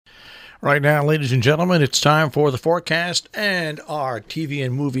Right now, ladies and gentlemen, it's time for the forecast and our TV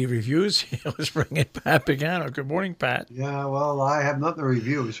and movie reviews. Let's bring in Pat Pagano. Good morning, Pat. Yeah, well, I have nothing to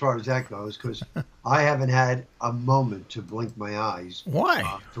review as far as that goes because I haven't had a moment to blink my eyes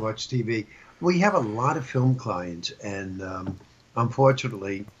Why? to watch TV. We have a lot of film clients, and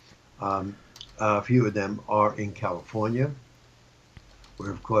unfortunately, a few of them are in California, where,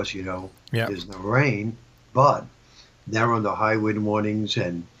 of course, Yeah. there's no rain, but they're under high wind warnings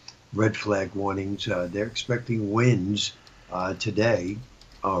and red flag warnings. They're expecting winds today.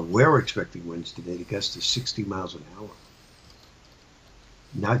 We're expecting winds today to gust to 60 miles an hour.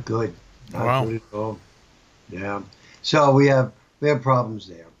 Not good. Not Wow. good at all. Yeah. So we have problems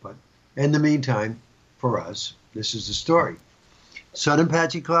there. But in the meantime, for us, this is the story. Sun and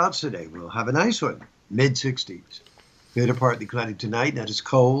patchy clouds today. We'll have a nice one. Mid-60s. Clear to partly cloudy tonight. That is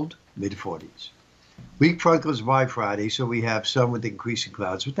cold. Mid-40s. Weak front goes by Friday, so we have some with increasing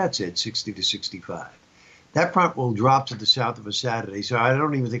clouds, but that's it, 60 to 65. That front will drop to the south of us Saturday, so I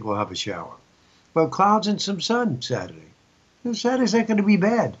don't even think we'll have a shower. But clouds and some sun Saturday. Saturday's not going to be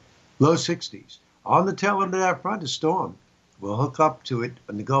bad. Low 60s. On the tail end of that front, a storm. We'll hook up to it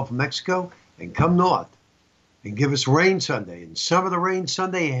in the Gulf of Mexico and come north and give us rain Sunday. And some of the rain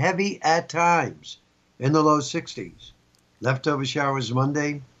Sunday heavy at times in the low 60s. Leftover showers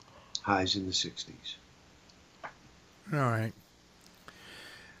Monday, highs in the 60s. All right.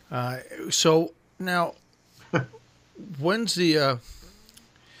 So now, when's the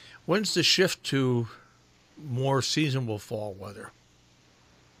shift to more seasonable fall weather?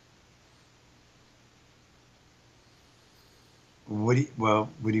 What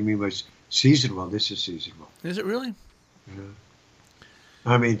do you mean by seasonal? This is seasonal. Is it really? Yeah.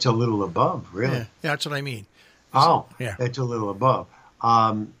 I mean, it's a little above, really. Yeah, that's what I mean. Oh, Yeah. it's a little above.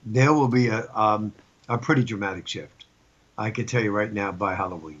 There will be a pretty dramatic shift. I can tell you right now by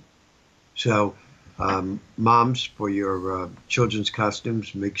Halloween. So, moms, for your children's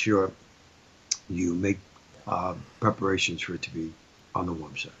costumes, make sure you make preparations for it to be on the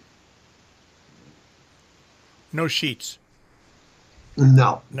warm side. No sheets.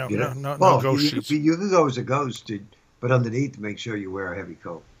 No. No, you know? no Well, ghost you sheets. you can go as a ghost, but underneath, make sure you wear a heavy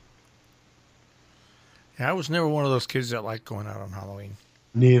coat. Yeah, I was never one of those kids that liked going out on Halloween.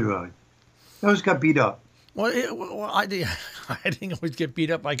 Neither I. Those got beat up. Well, I didn't always get beat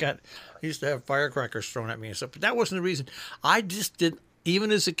up. I used to have firecrackers thrown at me and stuff, but that wasn't the reason. I just did.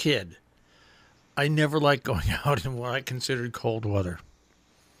 Even as a kid, I never liked going out in what I considered cold weather.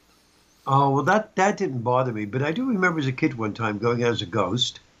 Oh, well, that didn't bother me, but I do remember as a kid one time going out as a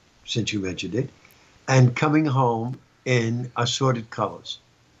ghost, since you mentioned it, and coming home in assorted colors.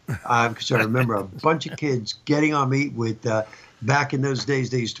 Because I remember a bunch of kids getting on me with, back in those days,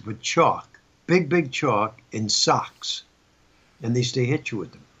 they used to put chalk, big chalk in socks, and they used to hit you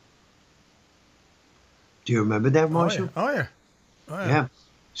with them. Do you remember that, Marshall? Oh, yeah. Yeah.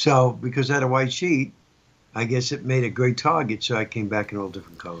 So, because I had a white sheet, I guess it made a great target, so I came back in all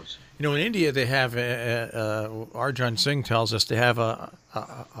different colors. You know, in India, they have, Arjan Singh tells us they have I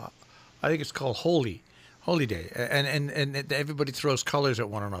think it's called Holi Day, and everybody throws colors at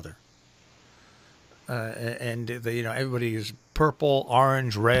one another. Everybody is purple,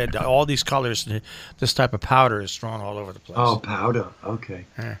 orange, red, all these colors. This type of powder is thrown all over the place. Oh, powder. Okay.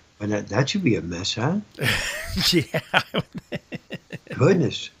 Yeah. And that should be a mess, huh? Yeah.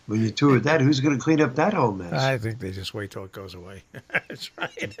 Goodness. When you tour with that, who's going to clean up that whole mess? I think they just wait till it goes away. That's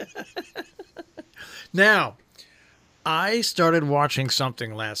right. Now, I started watching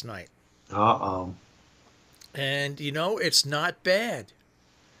something last night. Uh-oh. And, it's not bad.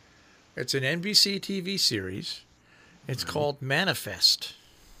 It's an NBC TV series. It's called Manifest.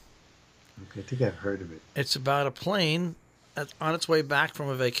 Okay, I think I've heard of it. It's about a plane that's on its way back from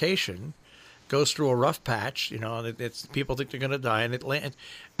a vacation, goes through a rough patch. It's people think they're going to die, and it lands.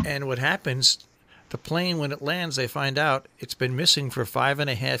 And what happens, the plane, when it lands, they find out it's been missing for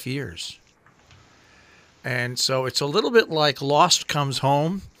 5.5 years. And so it's a little bit like Lost Comes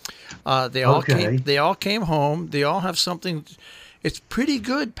Home. They all came home. They all have something. It's pretty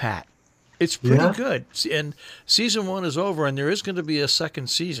good, Pat. It's pretty good. And season 1 is over, and there is going to be a second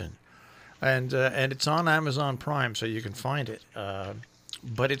season. And it's on Amazon Prime, so you can find it.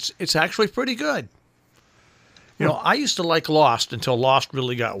 But it's actually pretty good. I used to like Lost until Lost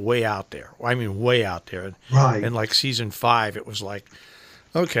really got way out there. I mean, way out there. Right. And like season 5, it was like,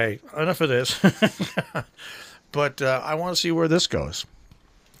 okay, enough of this. But I want to see where this goes.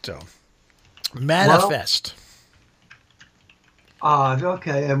 So, Manifest.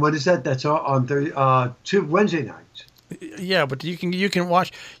 Okay. And what is that? That's on Wednesday nights. Yeah, but you can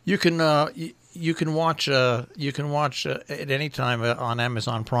watch. You can you can watch at any time on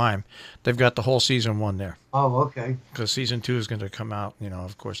Amazon Prime. They've got the whole season 1 there. Oh, okay. Because season 2 is going to come out,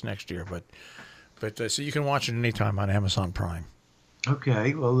 of course, next year. But so you can watch it anytime on Amazon Prime.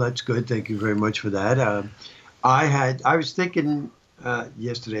 Okay, well, that's good. Thank you very much for that. I was thinking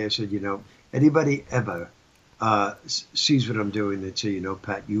yesterday, I said, anybody ever sees what I'm doing, they'd say,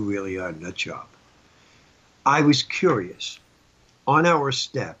 Pat, you really are a nut job. I was curious. On our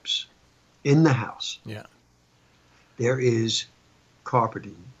steps in the house, yeah, there is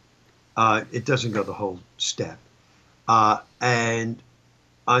carpeting. It doesn't go the whole step. And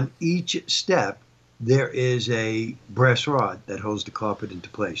on each step, there is a brass rod that holds the carpet into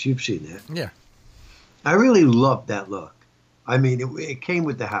place. You've seen that. Yeah. I really loved that look. I mean, it came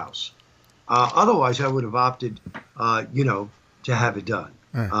with the house. Otherwise, I would have opted, to have it done.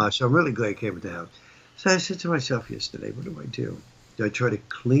 So I'm really glad it came with the house. So I said to myself yesterday, what do I do? Do I try to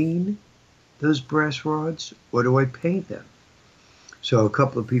clean those brass rods or do I paint them? So a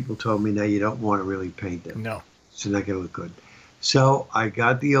couple of people told me, no, you don't want to really paint them. No. It's not going to look good. So I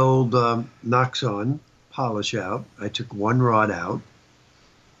got the old Noxon polish out. I took one rod out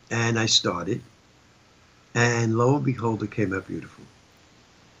and I started. And lo and behold, it came out beautiful.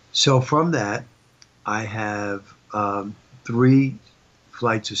 So from that, I have 3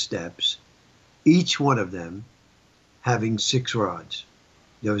 flights of steps, each one of them having 6 rods.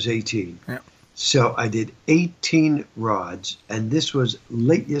 There was 18. Yeah. So I did 18 rods, and this was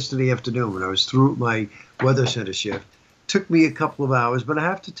late yesterday afternoon when I was through my weather center shift. Took me a couple of hours, but I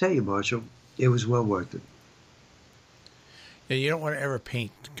have to tell you, Marshall, it was well worth it. Yeah, you don't want to ever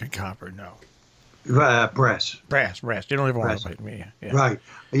paint copper, no. Brass. Brass. You don't even want to paint me. Yeah. Right.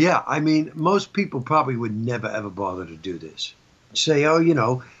 Yeah, I mean, most people probably would never, ever bother to do this. Say,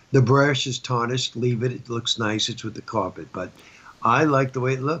 the brush is tarnished, leave it, it looks nice, it's with the carpet. But I like the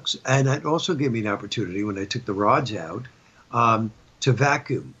way it looks. And it also gave me an opportunity when I took the rods out to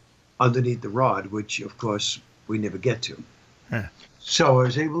vacuum underneath the rod, which, of course, we never get to. Yeah. So I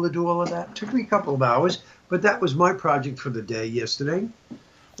was able to do all of that. It took me a couple of hours, but that was my project for the day yesterday.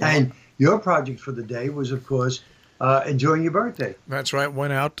 And your project for the day was, of course, enjoying your birthday. That's right.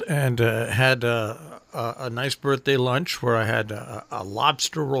 Went out and had a nice birthday lunch where I had a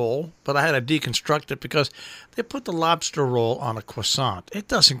lobster roll, but I had to deconstruct it because they put the lobster roll on a croissant. It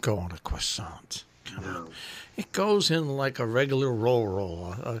doesn't go on a croissant. Come on. It goes in like a regular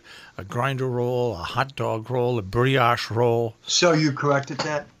roll, a grinder roll, a hot dog roll, a brioche roll. So you corrected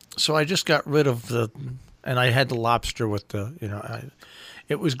that? So I just got rid of and I had the lobster with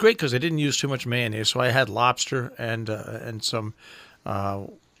it was great because I didn't use too much mayonnaise. So I had lobster and some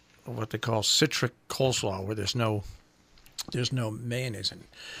what they call citric coleslaw, where there's no mayonnaise in it.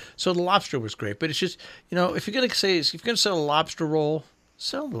 So the lobster was great, but it's just if you're gonna sell a lobster roll,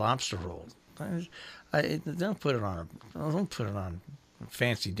 sell a lobster roll. Don't put it on a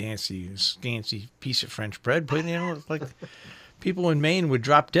fancy dancy scancy piece of French bread. But like people in Maine would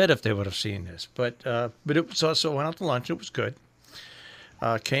drop dead if they would have seen this. But it so went out to lunch. It was good.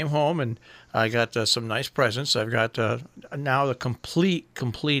 Came home and I got some nice presents. I've got now the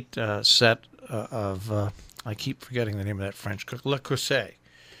complete set of I keep forgetting the name of that French cook, Le Creuset.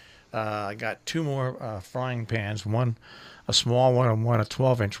 I got 2 more frying pans, one a small one and one a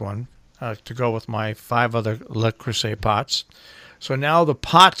 12-inch one to go with my 5 other Le Creuset pots. So now the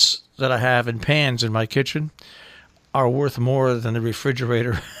pots that I have in pans in my kitchen are worth more than the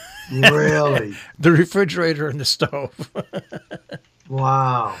refrigerator. Really? The refrigerator and the stove.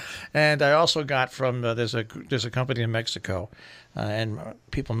 Wow. And I also got from there's a company in Mexico, and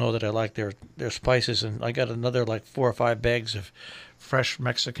people know that I like their spices, and I got another like 4 or 5 bags of fresh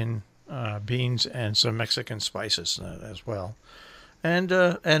Mexican beans and some Mexican spices as well, and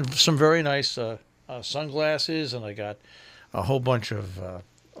some very nice sunglasses, and I got a whole bunch of a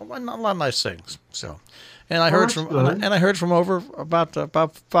lot of nice things. So, and I heard from over about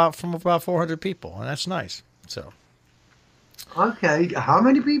 400 people, and that's nice. So. Okay, how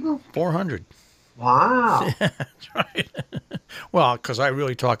many people? 400. Wow. Yeah, that's right. Well, because I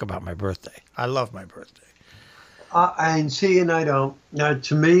really talk about my birthday. I love my birthday. And I don't. Now,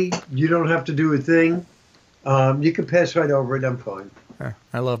 to me, you don't have to do a thing. You can pass right over it. I'm fine.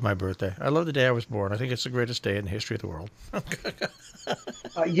 I love my birthday. I love the day I was born. I think it's the greatest day in the history of the world.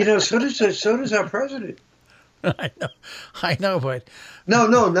 So does our president. I know, but no,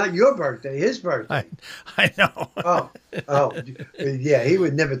 not your birthday. His birthday. I know. Oh, yeah. He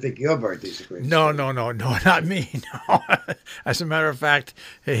would never think your birthday's a great. No, not me. No. As a matter of fact,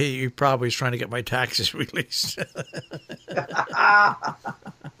 he probably is trying to get my taxes released.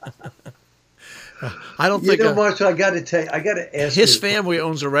 I don't You think know, Marshall, I got to ask his you. family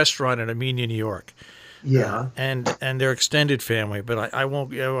owns a restaurant in Armenia, New York. Yeah. And their extended family, but I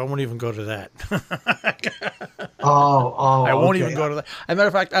won't even go to that. I won't Okay. even go to that. As a matter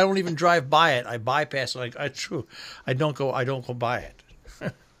of fact, I don't even drive by it. I bypass it. It's true. I don't go by it.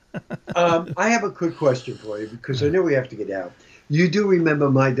 I have a quick question for you because I know we have to get out. You do remember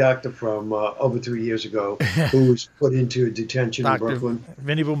my doctor from over 3 years ago who was put into detention in Dr. Brooklyn?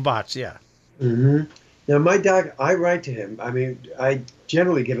 Vinny Boombots, yeah. Hmm. Now, my doc, I write to him. I mean, I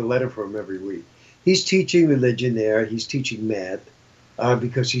generally get a letter from him every week. He's teaching religion there. He's teaching math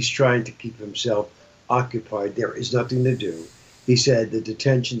because he's trying to keep himself occupied. There is nothing to do. He said the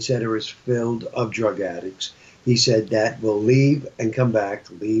detention center is filled of drug addicts. He said that will leave and come back,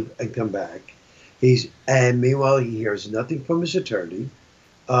 leave and come back. And meanwhile, he hears nothing from his attorney.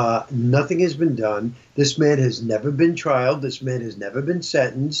 Nothing has been done. This man has never been trialed. This man has never been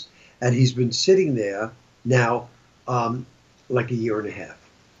sentenced. And he's been sitting there now like a year and a half.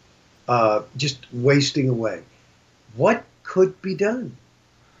 Just wasting away. What could be done?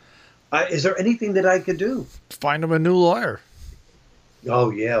 Is there anything that I could do? Find him a new lawyer. Oh,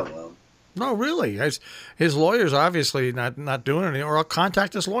 yeah, well. No, really. His lawyer's obviously not doing anything. Or I'll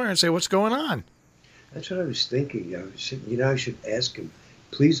contact his lawyer and say, what's going on? That's what I was thinking. I should ask him.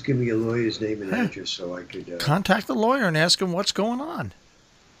 Please give me a lawyer's name and address so I could... Contact the lawyer and ask him what's going on.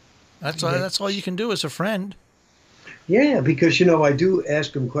 That's all you can do as a friend. Yeah, because, I do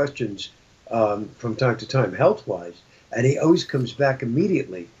ask him questions from time to time, health-wise, and he always comes back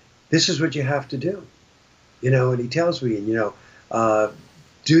immediately. This is what you have to do. And he tells me,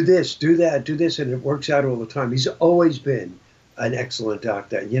 do this, do that, do this, and it works out all the time. He's always been an excellent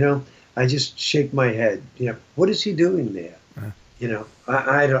doctor. And, I just shake my head. What is he doing there?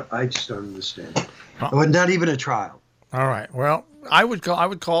 I just don't understand. Well, not even a trial. All right. Well, I would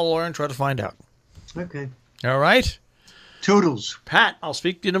call a lawyer and try to find out. Okay. All right. Toodles. Pat, I'll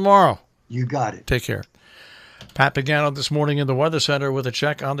speak to you tomorrow. You got it. Take care. Pat Pagano this morning in the Weather Center with a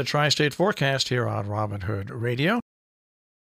check on the Tri-State forecast here on Robin Hood Radio.